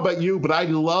Day. I don't know about you, but I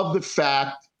love the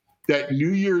fact that New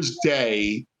Year's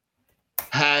Day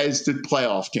has the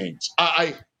playoff games.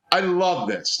 I love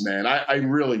this, man. I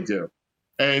really do.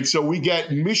 And so we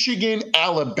get Michigan,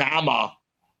 Alabama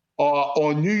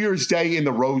on New Year's Day in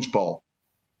the Rose Bowl.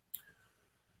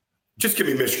 Just give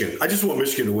me Michigan. I just want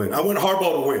Michigan to win. I want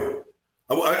Harbaugh to win.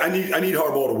 I need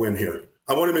Harbaugh to win here.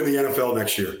 I want him in the NFL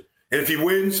next year. And if he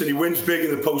wins, and he wins big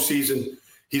in the postseason,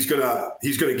 he's gonna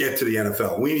get to the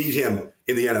NFL. We need him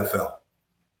in the NFL.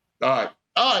 All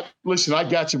right. Listen, I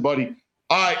got you, buddy.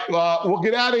 All right, we'll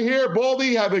get out of here.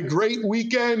 Baldy, have a great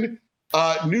weekend.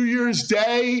 New Year's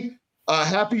Day.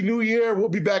 Happy New Year. We'll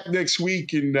be back next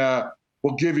week, and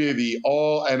we'll give you the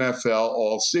All NFL,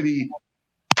 All City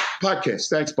podcast.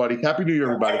 Thanks, buddy. Happy New Year,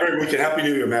 everybody. Have a great weekend. Happy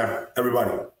New Year, man.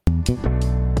 Everybody.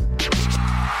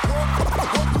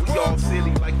 We all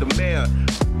silly like the mayor.